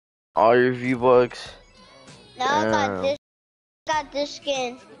All your V-Bucks. Now I got this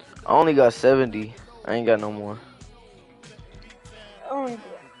skin. I only got 70. I ain't got no more. Oh,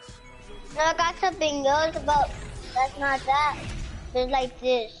 now I got something else about that's not that. It's like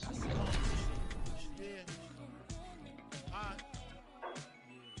this.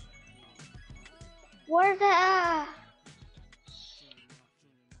 Where's that?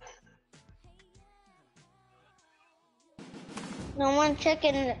 No one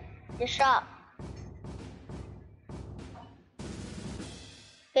checking the shop.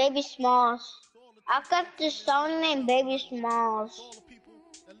 Baby Smalls. I've got this song named Baby Smalls.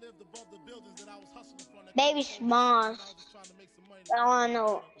 Baby Smalls. I want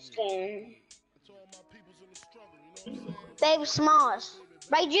no skin. Baby Smalls.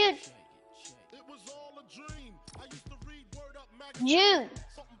 Right, Jude? Jude.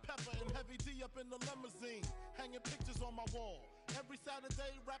 Every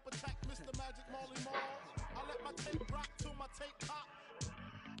Saturday, rap attack, Mr. Magic Molly Mall. I let my tape rock till my tape pop.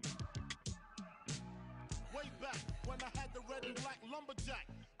 Way back when I had the red and black lumberjack.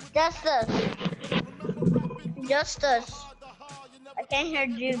 Justice. I can't hear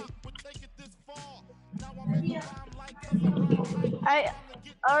you.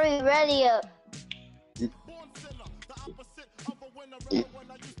 Are you ready up?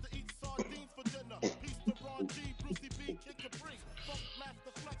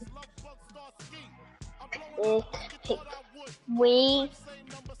 We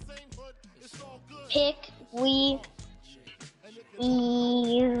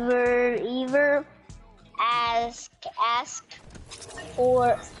either ask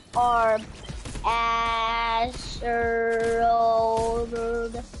for our astronaut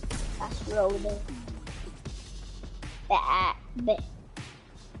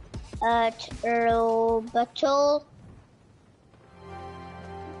battle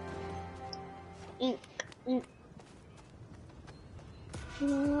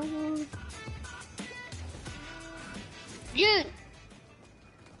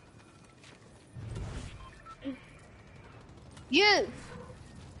You!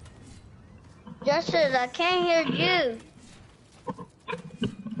 Justice, I can't hear you.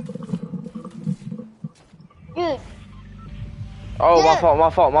 Dude. Oh, yeah. My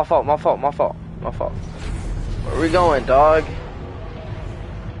fault. Where we going, dog?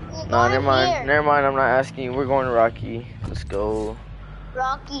 Nah, never mind. Never mind, I'm not asking you. We're going to Rocky. Let's go.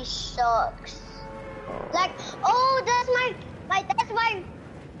 Rocky sucks. Oh. Like, oh, that's my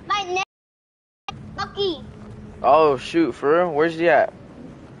name. Rocky. Oh, shoot, for real? Where's he at?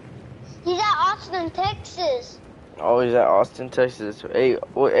 He's at Austin, Texas. Oh, he's at Austin, Texas. Hey,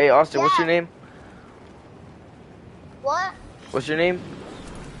 Austin, yeah. What's your name? What? What's your name?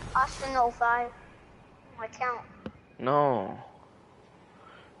 Austin 05. My account. No.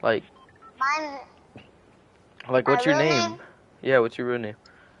 Like. Mine. Like, what's your name? Yeah, what's your real name?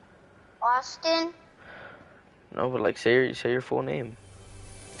 Austin. No, but like, say your full name.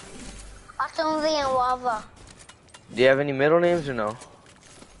 Austin Lava. Do you have any middle names or no?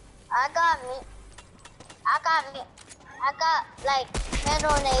 I got like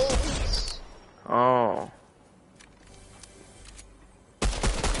middle names. Oh.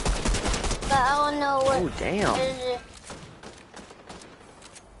 But I don't know what. Oh, damn. Is it.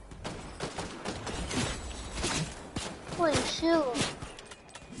 Holy shoot.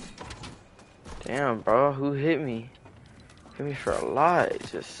 Damn, bro, who hit me? Hit me for a lot.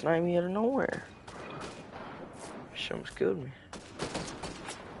 Just sniped me out of nowhere. She almost killed me.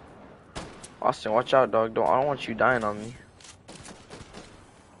 Austin, watch out, dog. I don't want you dying on me.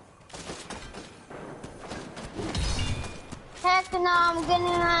 Heck no, I'm getting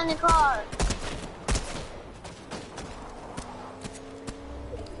in the car.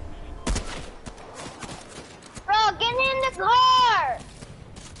 Bro, get in the car!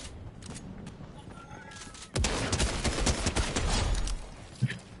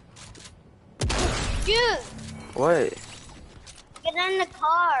 Dude! What? Get in the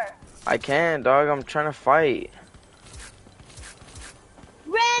car. I can't, dog. I'm trying to fight.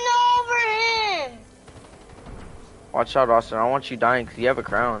 Ran over him! Watch out, Austin. I don't want you dying because you have a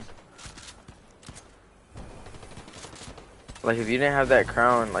crown. Like, if you didn't have that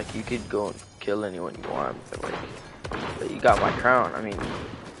crown, like, you could go and kill anyone you want. But, like, but you got my crown. I mean...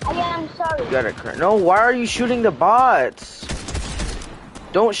 I'm sorry. You got a crown. No, why are you shooting the bots?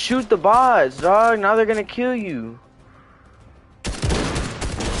 Don't shoot the bots, dog. Now they're gonna kill you.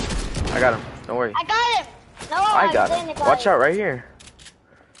 I got him. Don't worry. I got him. No, I got him. Watch out right here.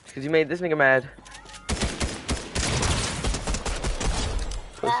 Because you made this nigga mad.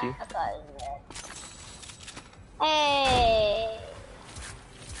 Pussy. Hey.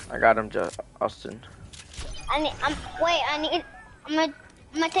 I got him, Austin. Wait, I'm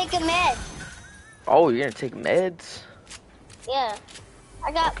gonna take a med. Oh, you're gonna take meds? Yeah.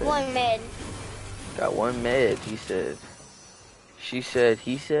 I got Okay. one med. Got one med, he said. She said,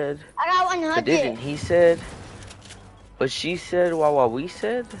 he said. I got But 100. didn't he said? But she said while we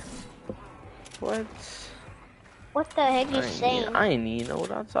said? What? What the heck you saying? I ain't even know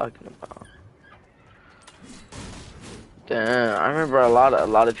what I'm talking about. Damn, I remember a lot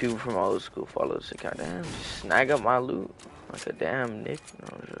of people from old school follow us and damn, just snag up my loot like a damn Nick. No,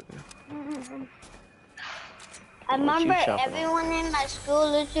 I'm joking. I What you remember chopping everyone in my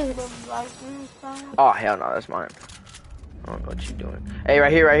school listened to Oh hell no, that's mine. I don't know what you doing. Hey,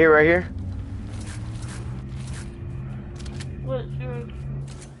 right here, right here, right here. What's yours?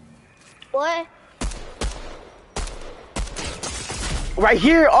 What? Right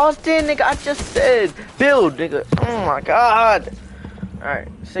here, Austin, nigga, I just said build, nigga. Oh my god. Alright,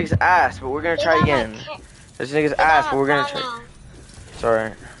 this nigga's ass, but we're gonna try again. This nigga's ass, but we're gonna try.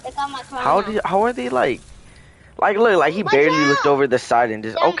 Sorry. How are they like look, like he barely looked over the side and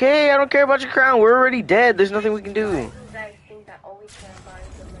just, okay, I don't care about your crown, we're already dead, there's nothing we can do.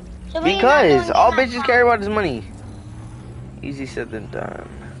 Because all bitches care about is money. Easy said than done.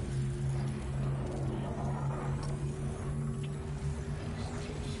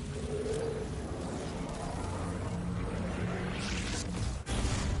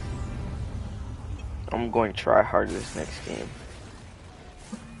 I'm going to try hard this next game.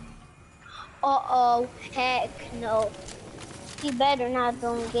 Uh-oh, heck no. He better not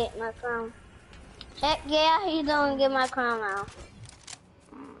don't get my crown. Heck yeah, he don't get my crown now.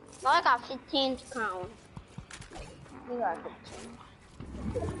 No, I got 15 crown. You got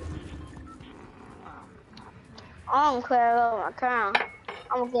 15. I don't care about my crown.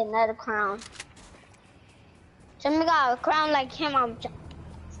 I'm gonna get another crown. Somebody got a crown like him, I'm just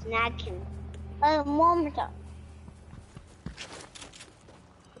snacking. A moment.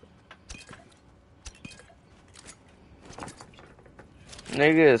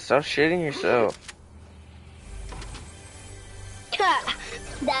 Nigga, stop shitting yourself.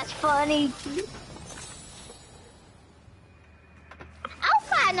 That's funny. I don't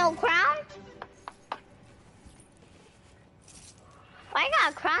got no crown. I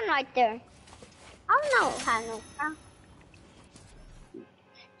got a crown right there. I don't have no crown.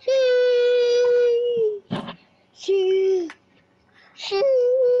 Shoo.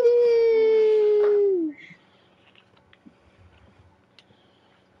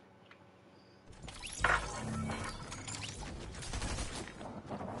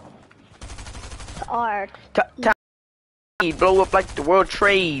 Art. Blow up like the World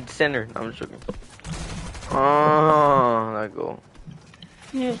Trade Center. No, I'm just joking. Oh, that go.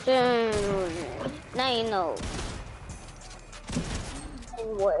 Now you know.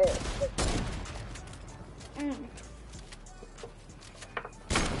 What?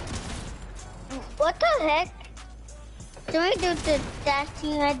 What the heck? Can we do that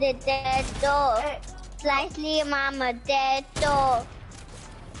thing at the dead door? Slightly, mama, dead door.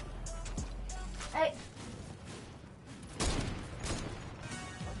 Hey.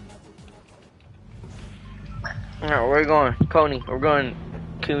 Alright, where are we going? Coney. We're going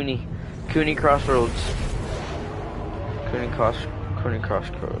Cooney. Cooney Crossroads. Cooney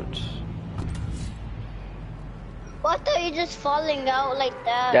Crossroads. What are you just falling out like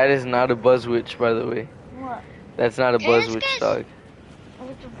that? That is not a buzzwitch, by the way. What? That's not a buzzwitch, dog.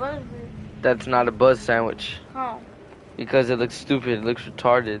 What's a buzzwitch? That's not a buzz sandwich. How? Because it looks stupid. It looks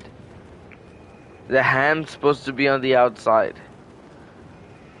retarded. The ham's supposed to be on the outside.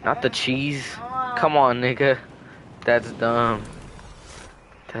 Not the cheese. Come on, nigga. That's dumb.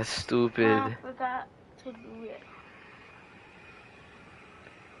 That's stupid. I forgot to do it.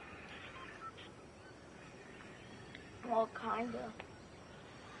 Well, kinda.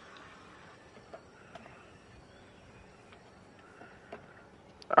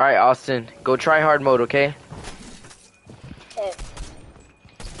 Alright, Austin. Go try hard mode, okay? Okay.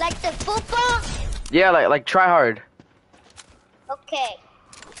 Like the football? Yeah, like try hard. Okay.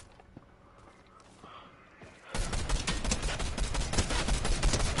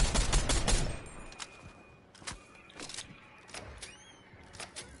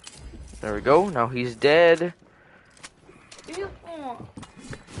 There we go. Now he's dead.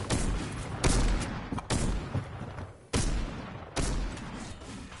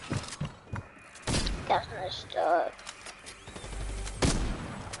 That's messed up.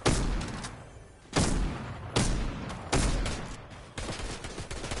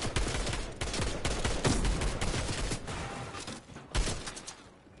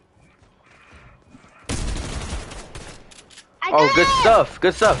 I Oh, good stuff.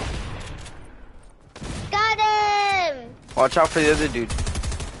 Good stuff. Got him. Watch out for the other dude.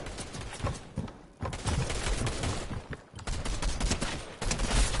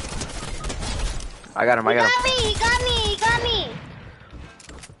 I got him. I got him. He got me. He got me.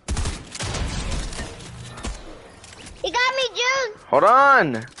 He got me, June. Hold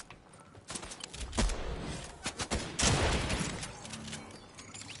on.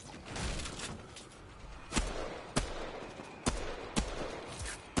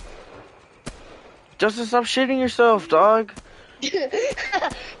 Justin, stop shitting yourself, dog. Yeah,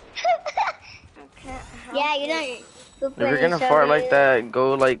 you don't. If you're gonna fart like that,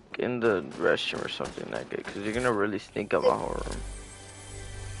 go like in the restroom or something like that, cause you're gonna really stink up my whole room.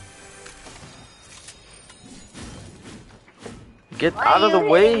 Get out of the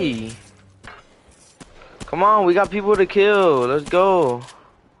way. Come on, we got people to kill. Let's go.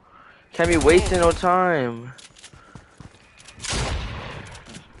 Can't be wasting no time.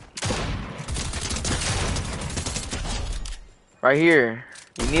 Right here.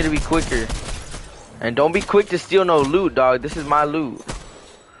 You need to be quicker. And don't be quick to steal no loot, dog. This is my loot.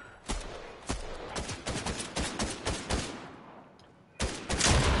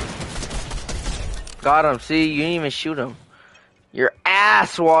 Got him. See, you didn't even shoot him. You're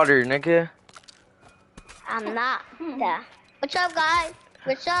ass water, nigga. I'm not. What's up, guys?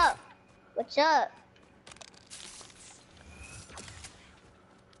 What's up? What's up?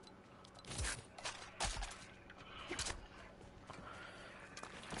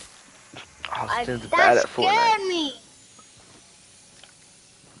 Austin's bad at Fortnite. That scared me.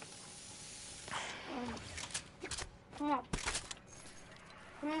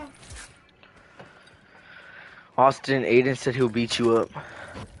 Austin, Aiden said he'll beat you up.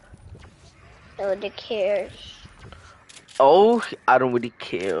 Nobody cares. Oh, I don't really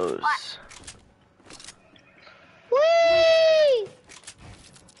cares. Whee!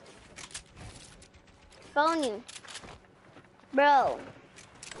 Phony. Bro.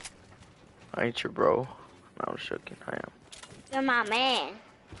 I ain't your bro. No, I'm joking. I am. You're my man.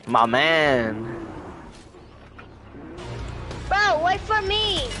 My man. Bro, wait for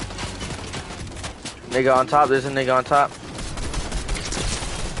me. Nigga on top. There's a nigga on top.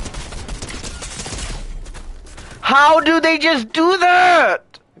 How do they just do that?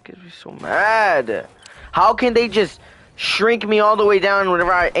 It gets me so mad. How can they just shrink me all the way down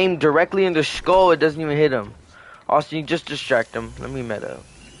whenever I aim directly in the skull? It doesn't even hit him. Austin, you just distract him. Let me meta.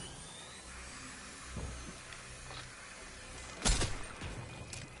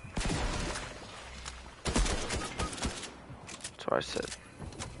 That's what I said.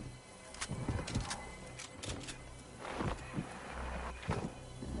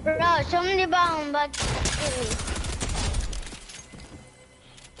 Bro, somebody bomb back to me.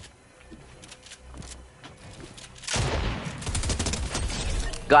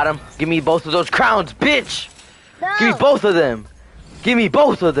 Got him. Give me both of those crowns, bitch. No. Give me both of them. Give me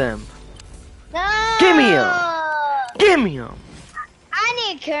both of them. No. Give me them. Give me them. I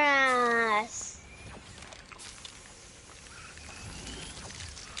need crowns.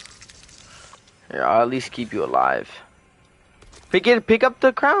 Here, I'll at least keep you alive. Pick up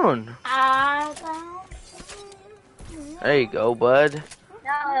the crown. There you go, bud.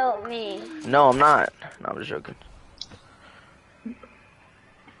 Now help me. No, I'm not. No, I'm just joking.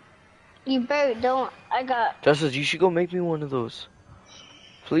 You better don't. I got. Justice, you should go make me one of those.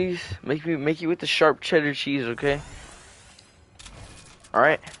 Please, make you with the sharp cheddar cheese, okay? All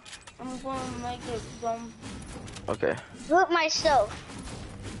right. I'm gonna make it dumb. Okay. Do it myself.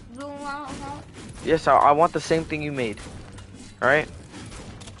 Yes, I want the same thing you made. All right.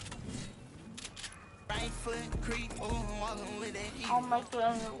 I'll make it in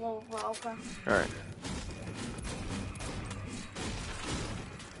a little bit, okay? All right.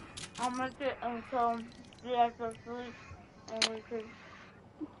 I'll make it until we have to sleep and we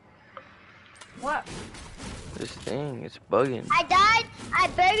can. What? This thing, it's bugging. I died. I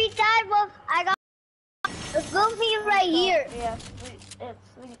barely died. Well, I got a goofy right here. Yeah, sleep. It's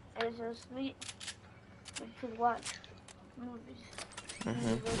sleep. It's a sleep. We could watch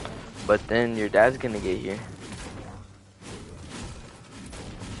movies. But then your dad's gonna get here.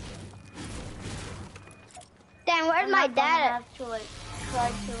 Damn, where's my dad? I have to try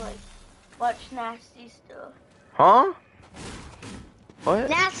to watch nasty stuff. Huh? What?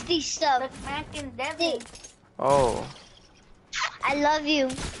 Nasty stuff. Like Mac and Devin. Oh. I love you.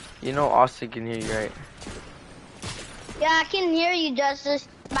 You know Austin can hear you, right? Yeah, I can hear you, Justice.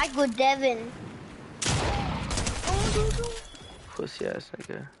 Michael Devin. Pussy ass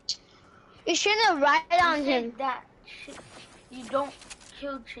nigga. You shouldn't ride on him. That you don't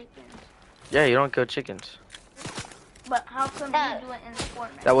kill chickens. Yeah, you don't kill chickens. But how come you do it in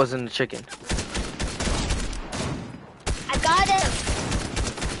Fortnite? That wasn't a chicken. I got him.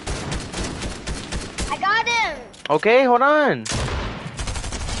 I got him. Okay, hold on.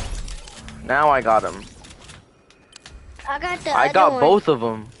 Now I got him. I got the I other got one. both of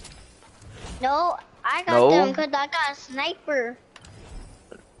them. No, I got No? them because I got a sniper.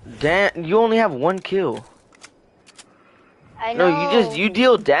 Damn, you only have one kill. I know. No, you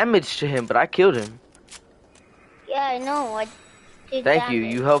deal damage to him, but I killed him. Yeah, I know. I did Thank you,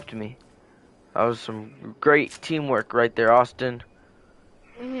 damage. you helped me. That was some great teamwork right there, Austin.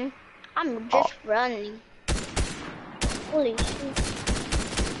 I'm just running. Holy shit.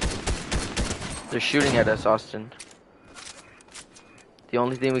 They're shooting at us, Austin. The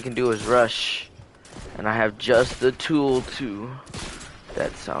only thing we can do is rush. And I have just the tool to.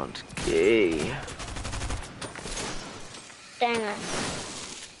 That sounds gay. Dang it.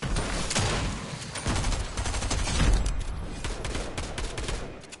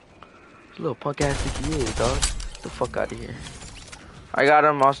 Little punk ass he is, dog. Get the fuck out of here. I got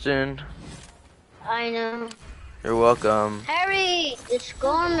him, Austin. I know. You're welcome. Harry, the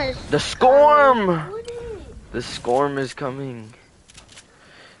storm is The storm! The storm is coming.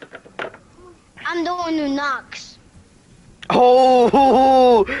 I'm the one who knocks.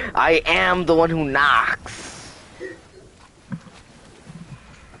 Oh, I am the one who knocks.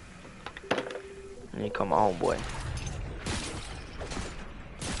 Here come on, boy.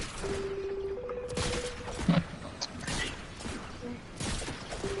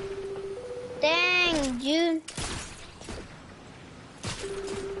 Dang, dude.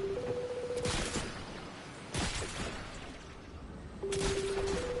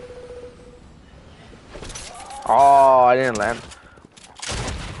 Oh, I didn't land.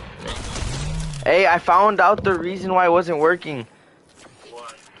 Hey, I found out the reason why it wasn't working.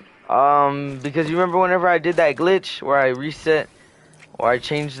 Because you remember whenever I did that glitch where I reset, or I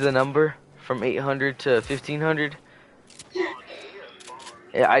changed the number from 800 to 1500?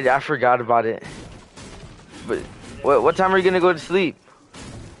 Yeah, I forgot about it. But what time are you gonna go to sleep?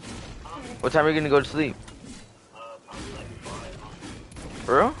 What time are you gonna go to sleep?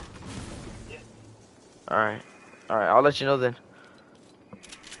 For real? Alright. Alright, I'll let you know then.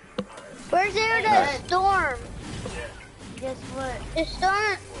 Where's there the storm? Guess what? The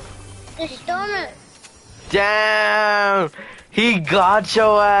storm. The storm. Damn! He got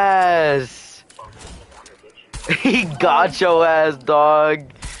your ass! He got your ass, dog!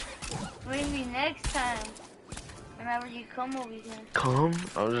 Maybe next time. Whenever you come over here. Come?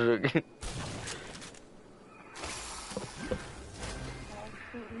 I was joking.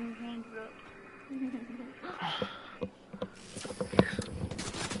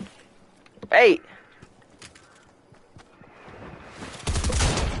 Hey!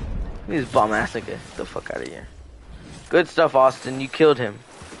 This bum ass nigga. Get the fuck out of here. Good stuff, Austin. You killed him.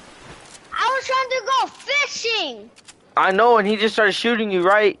 I was trying to go fishing. I know, and he just started shooting you,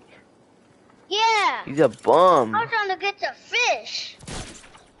 right? Yeah. He's a bum. I was trying to get the fish.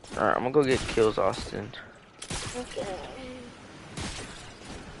 Alright, I'm gonna go get kills, Austin. Okay.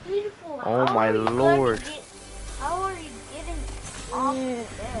 Beautiful. Oh my lord. How are you getting off the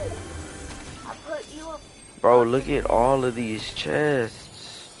bed? I put you up. Bro, look at all of these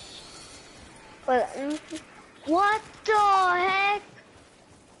chests. Wait, what the heck?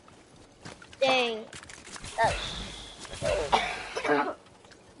 Dang.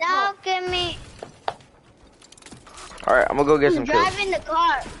 Now give me. Alright, I'm gonna go get some I'm kills. driving the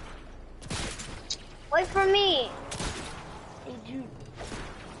car. Wait for me. Hey, dude.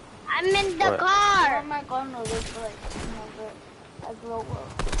 I'm in the What? What car. am I gonna look like whenever I grow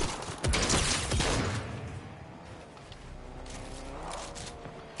up?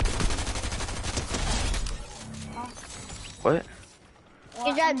 What?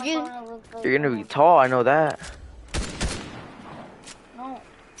 What that am I you? gonna look like You're gonna be whenever- tall, I know that. No.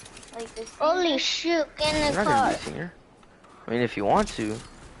 Like this. Holy shoot, get in You're the not gonna be car. a singer. I mean, if you want to. Do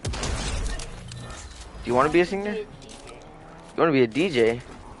you want to be a singer? You want to be a DJ?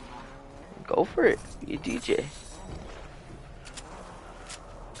 Go for it. Be a DJ.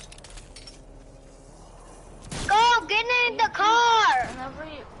 Go, get in the car. Whenever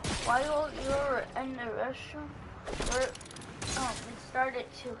you, while you were in the restroom, it started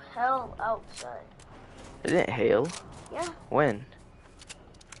to hell outside. It didn't hail. Yeah, When?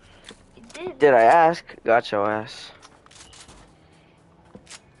 it did. Did I ask? Got your ass.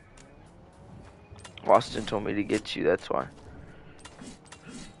 Austin told me to get you, that's why.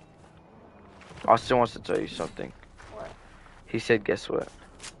 Austin wants to tell you something. What? He said, guess what?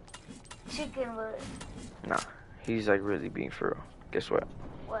 Chicken butt. Nah, he's like really being for real. Guess what?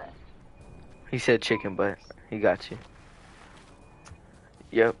 What? He said chicken, but he got you.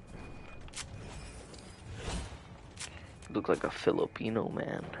 Yep. Look like a Filipino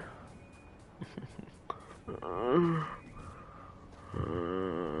man.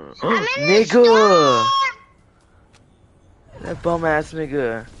 Nigga! That bum ass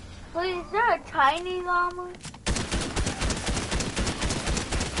nigga. Wait, is there a tiny llama?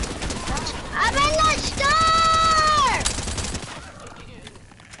 I'm in the store!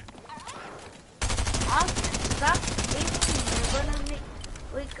 I'll stop screaming. You're gonna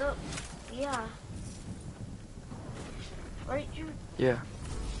wake up. Yeah. Right, Jude? Yeah.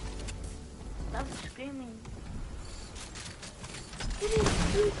 Stop screaming. Dude,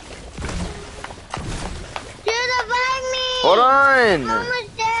 revive me! Hold on! I'm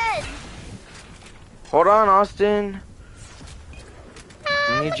almost dead. Hold on, Austin.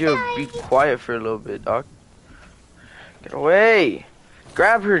 I need you to be quiet for a little bit, dog. Get away!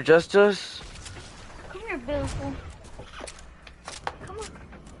 Grab her, Justice. Come here, beautiful. Come on.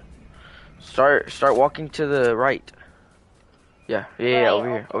 Start walking to the right. Yeah, Right, over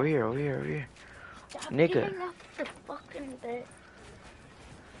here, over here, over here, over here. Stop Nigga. getting off the fucking bed.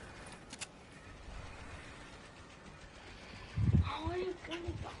 How are you gonna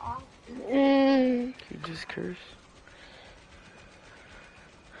get off? Mm. You just curse.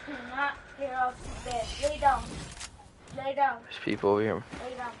 Do not get off the bed. Lay down. Lay down. There's people over here.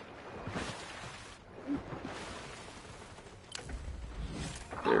 Lay down.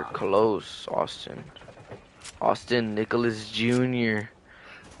 They're close, Austin. Austin Nicholas Jr.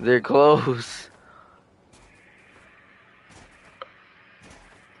 They're close.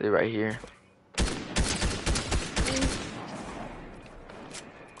 They're right here.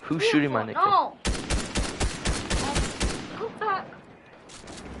 Who's shooting my nigga? No. Go back.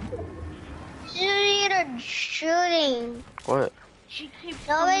 Shooting. What? She keeps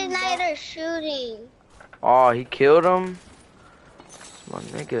Nobody's coming back. neither shooting. Oh, he killed him? It's my Go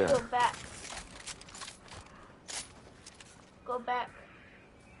nigga. back. Go back.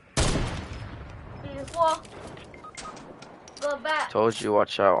 Beautiful. Go back. Told you,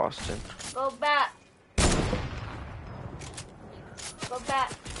 watch out, Austin. Go back. Go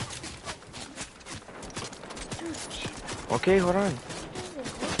back. Okay, hold on.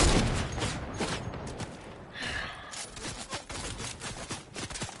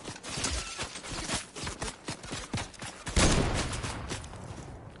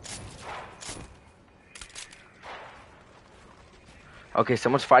 Okay,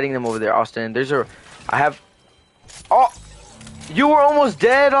 someone's fighting them over there, Austin. Oh! You were almost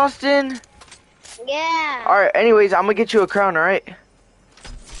dead, Austin? Yeah. Alright, anyways, I'm gonna get you a crown, alright?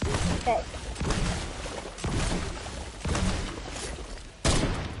 Okay.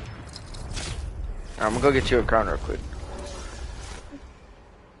 I'm gonna go get you a crown real quick.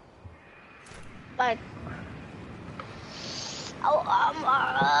 Like. Oh,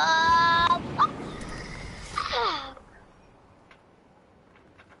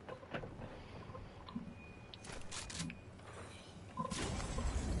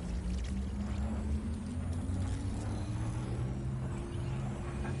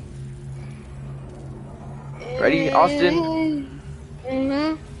 Ready, Austin?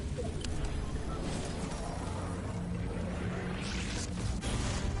 Mhm.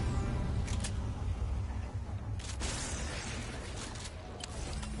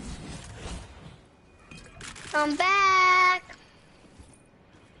 I'm back.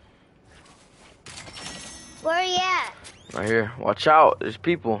 Where are you at? Right here. Watch out, there's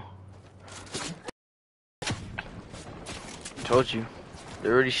people. Told you.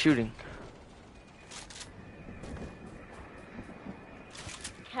 They're already shooting.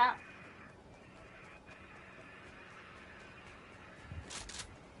 Cat.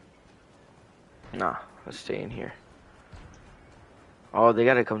 Nah, let's stay in here. Oh, they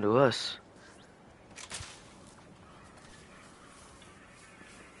gotta come to us.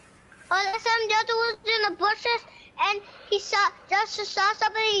 Oh, some Delta was in the bushes and he just saw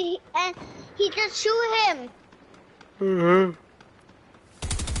somebody and he just shoot him. Mm-hmm.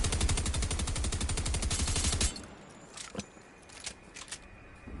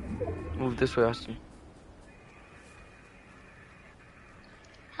 Move this way, Austin.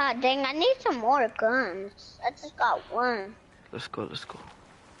 Ah, dang, I need some more guns. I just got one. Let's go, let's go.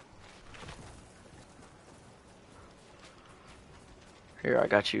 Here, I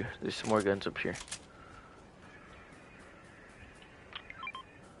got you. There's some more guns up here.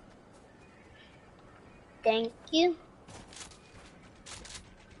 Thank you.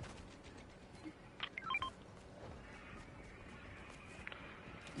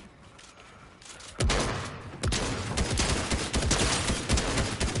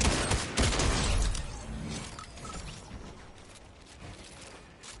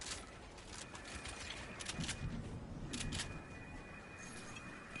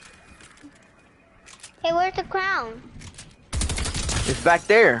 Hey, where's the crown? It's back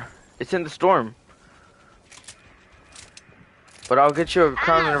there. It's in the storm. But I'll get you a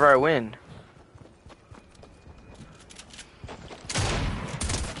crown whenever I win.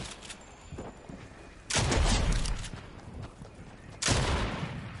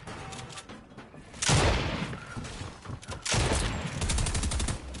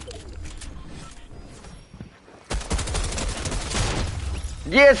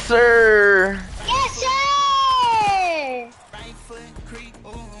 Yes, sir. Yes, sir.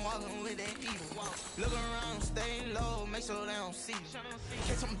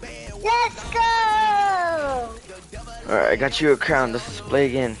 Let's go. All right, I got you a crown. Let's play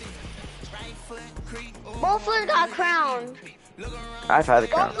again. Both of us got crowned. I've had the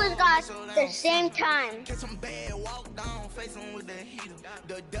crown. Both of us got the same time.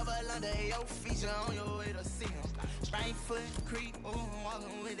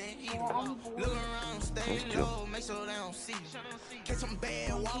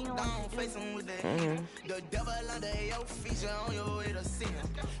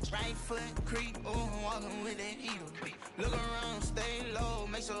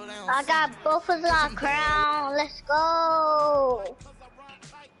 I got both of us got crown. Let's go.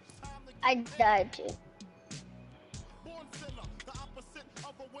 I died too.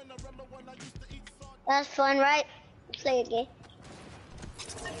 That's fun, right? Play again.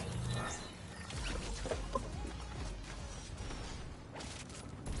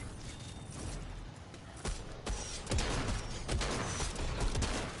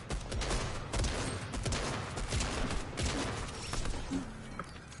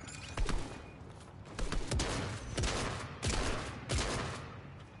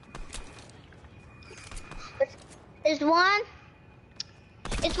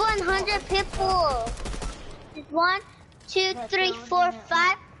 It's 100 people. It's 1, 2, 3, 4,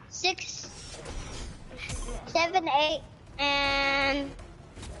 5, 6, 7, 8, and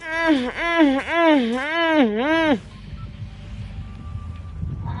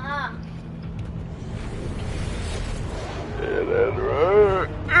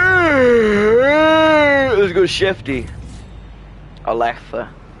Let's go Shifty. Alexa,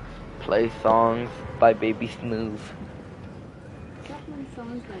 play songs by Baby Smooth. Shuffling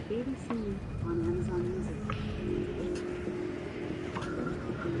songs by Baby Smooth on Amazon Music.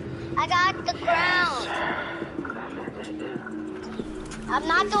 I got the crown. I'm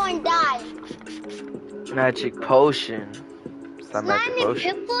not going to die. Magic potion. It's not magic 90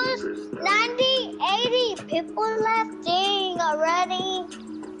 potion. people, 90, 80 people left. Dang, already.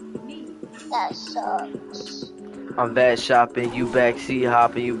 That sucks. I'm vet shopping, you backseat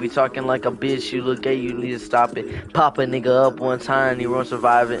hopping, you be talking like a bitch, you look gay, you need to stop it. Pop a nigga up one time, he won't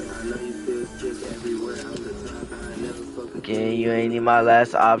survive it. Again, you ain't need my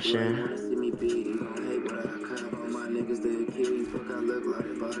last option.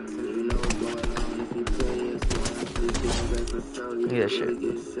 Yeah, shit.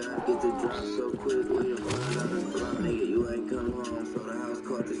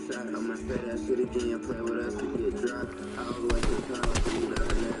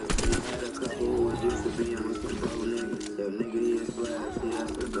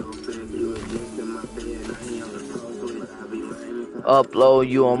 Upload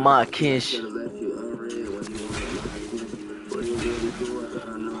you on my Kish.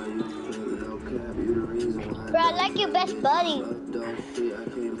 Bro, I like your best buddy.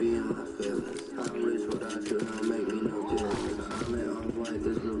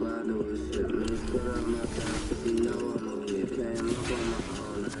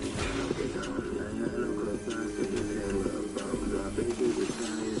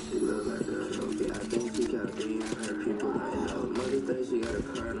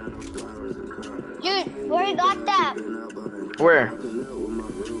 Dude, where you got that? Where?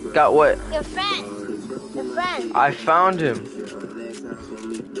 Got what? Your friend. Your friend. I found him.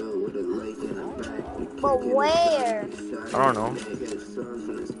 But where? I don't know.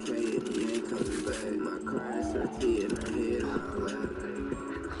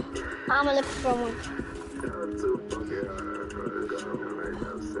 I'm gonna look for one.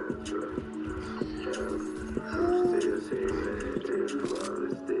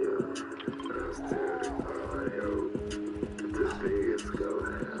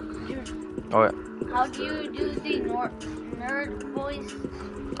 Oh, yeah. How do you do the nerd voice?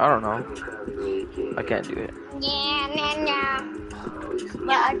 I don't know. I can't do it. Yeah. But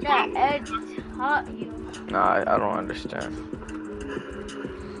I thought Ed taught you. Nah, I don't understand.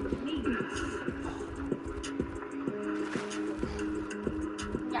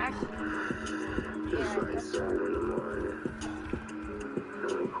 Yeah.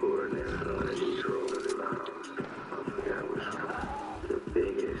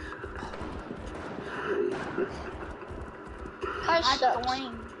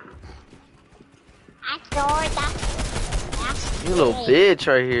 Playin. I know that's You little bitch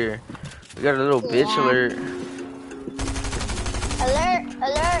right here. We got a little bitch Yeah. alert. Alert,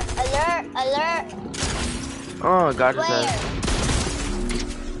 alert, alert, alert. Oh, got his Where? ass.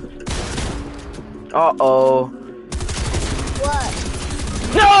 Uh-oh. What?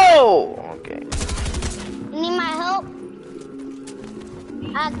 No! Okay. You need my help?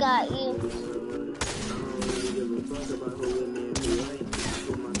 I got you.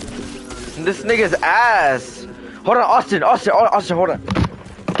 This nigga's ass. Hold on, Austin, hold on.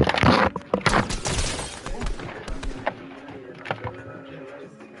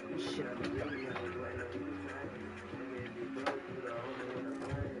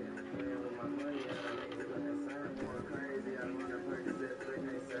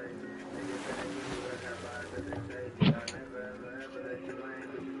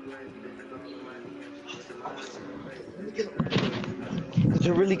 Because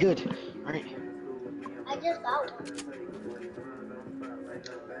they're really good. Alright. I just got one.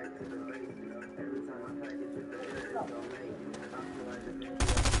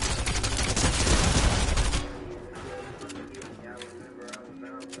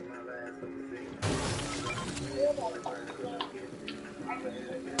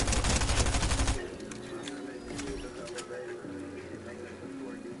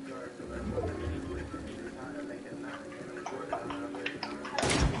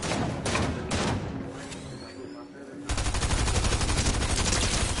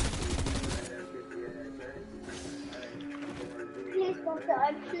 Please don't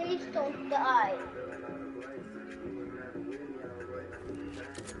die. Please don't die.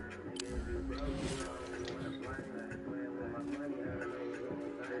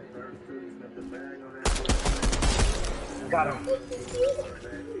 Got him.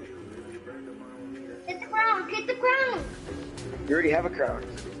 Get the crown. Get the crown. You already have a crown.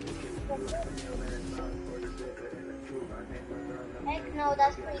 Heck no,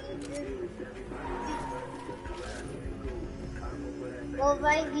 that's for you too. What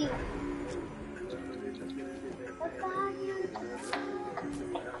about you? What about you?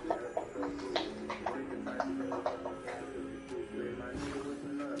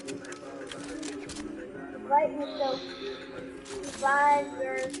 Right, Mr. Five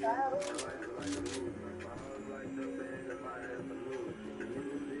years old.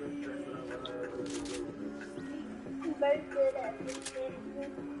 I'm very good at this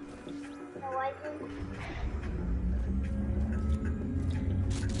game. No, I can.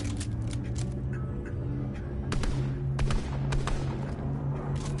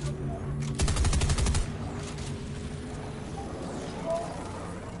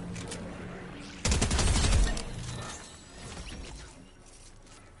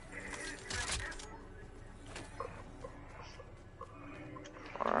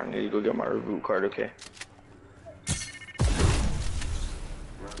 I need to go get my reboot card, okay?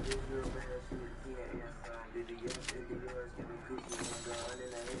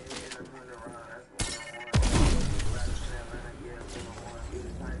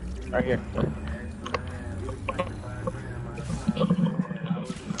 Right here.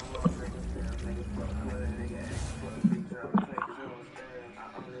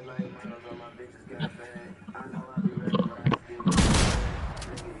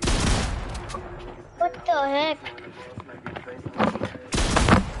 What the heck?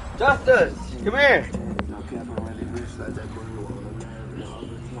 Justice, come here.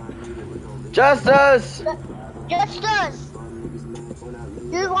 Justice! Justice!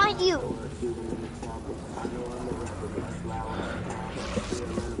 We want you.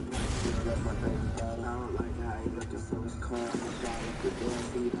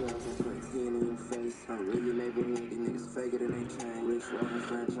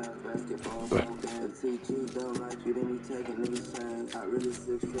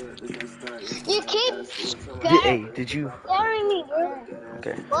 You keep Hey, did you? scaring me, bro.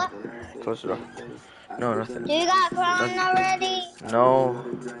 Okay, What? close the door. No, nothing. You got crown already? No,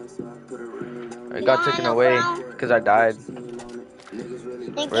 it You got don't have taken no away crown? because I died.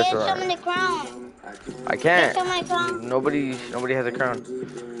 Then But it's get some of alright. the crown. I Get can't. some of the crown. Nobody has a crown.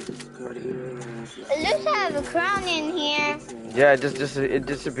 At least I have a crown in here. Yeah, it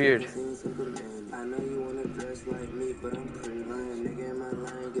disappeared.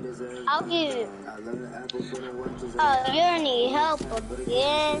 I'll give you. Oh, you need help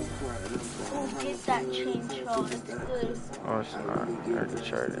again. Oh, get that chainsaw. It's good. Oh, it's not. I already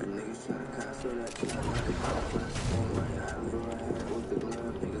tried it.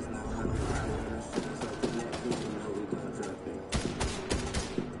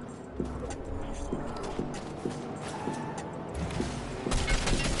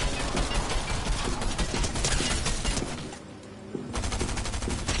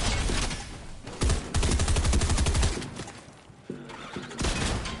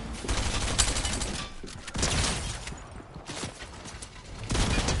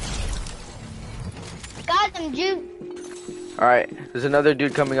 him, Jude. Alright, there's another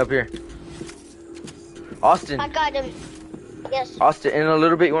dude coming up here. Austin. I got him. Yes. Austin, in a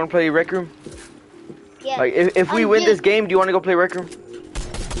little bit, you want to play Rec Room? Yeah. Like, if we win this game, do you want to go play Rec Room?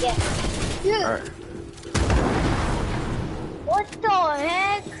 Yeah. Dude. Alright. What the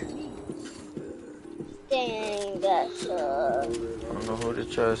heck? Dang, that's I don't know who to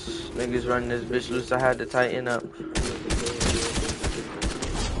trust. Niggas running this bitch loose, I had to tighten up.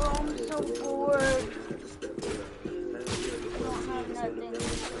 Bro, I'm so bored. I don't have nothing to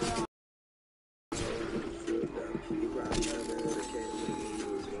do.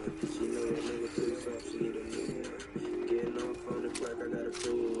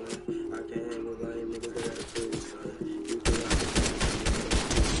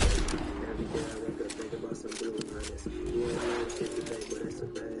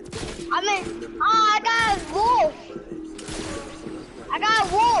 I got a wolf. I got a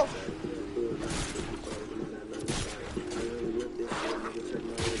wolf.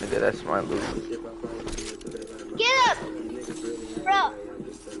 Nigga, that's my loot. Get him, bro.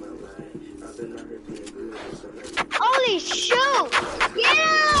 Holy shoot! Get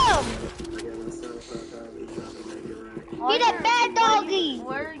him! Get a bad doggy.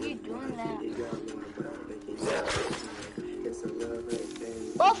 Where are you doing that?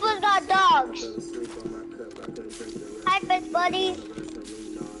 Both of us got dogs. Hi, best buddy.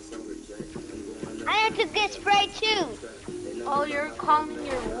 I have to get sprayed too. Oh, you're calling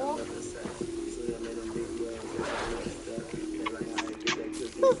your wolf?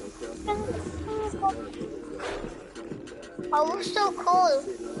 Oh, we're so cold.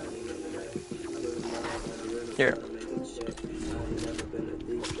 Here.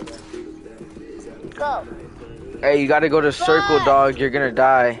 Go. Hey, you gotta go to circle, dog. You're gonna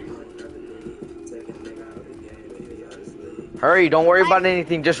die. Hurry, don't worry about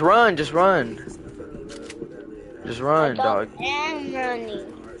anything. Just run, just run. Just run, dog. I am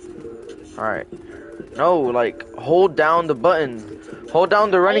running. Alright. No, like, hold down the button. Hold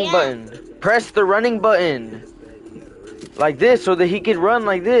down the running button. Press the running button. Like this, so that he can run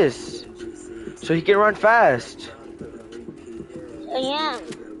like this. So he can run fast. I am.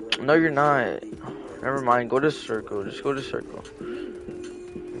 No, you're not. Never mind, go to circle. Just go to circle.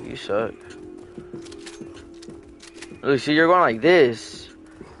 You suck. Look, see, you're going like this.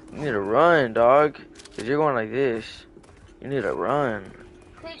 You need to run, dog. Cause you're going like this. You need to run.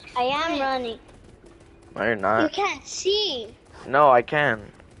 I am running. No, you're You not. can't see. No, I can.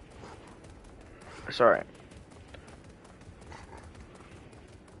 It's alright.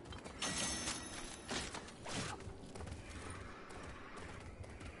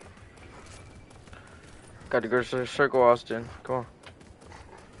 Got to go to circle, Austin. Come on.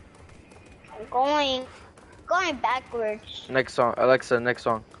 I'm going backwards. Next song, Alexa. Next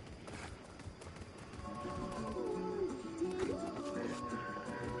song.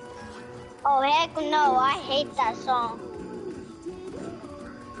 Oh heck no, I hate that song.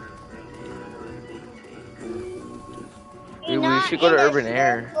 We should go to Urban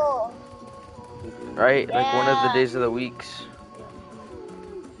Air. Right? Like one of the days of the weeks.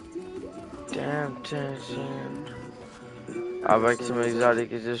 Damn tension. I like some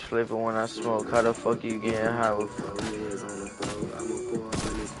exotic, it's just flavor when I smoke. How the fuck you getting high with?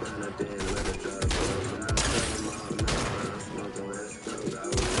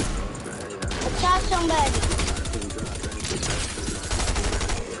 Attack somebody.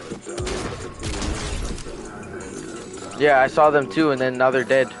 Yeah, I saw them too, and then now they're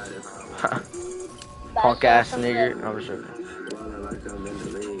dead. Punk ass nigger. No, I'm joking.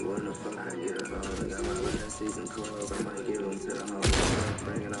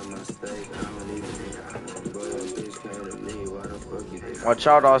 Watch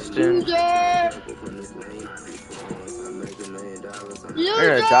out, Austin. Loser. You're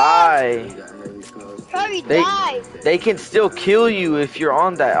gonna die. Hurry, die. They can still kill you if you're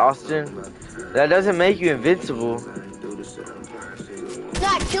on that, Austin. That doesn't make you invincible.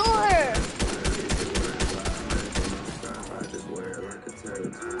 Not kill her.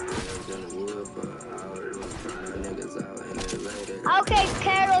 I'll take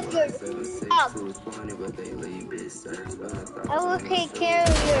care of your dog. I will take care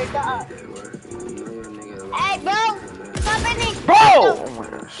of your dog. Hey, bro.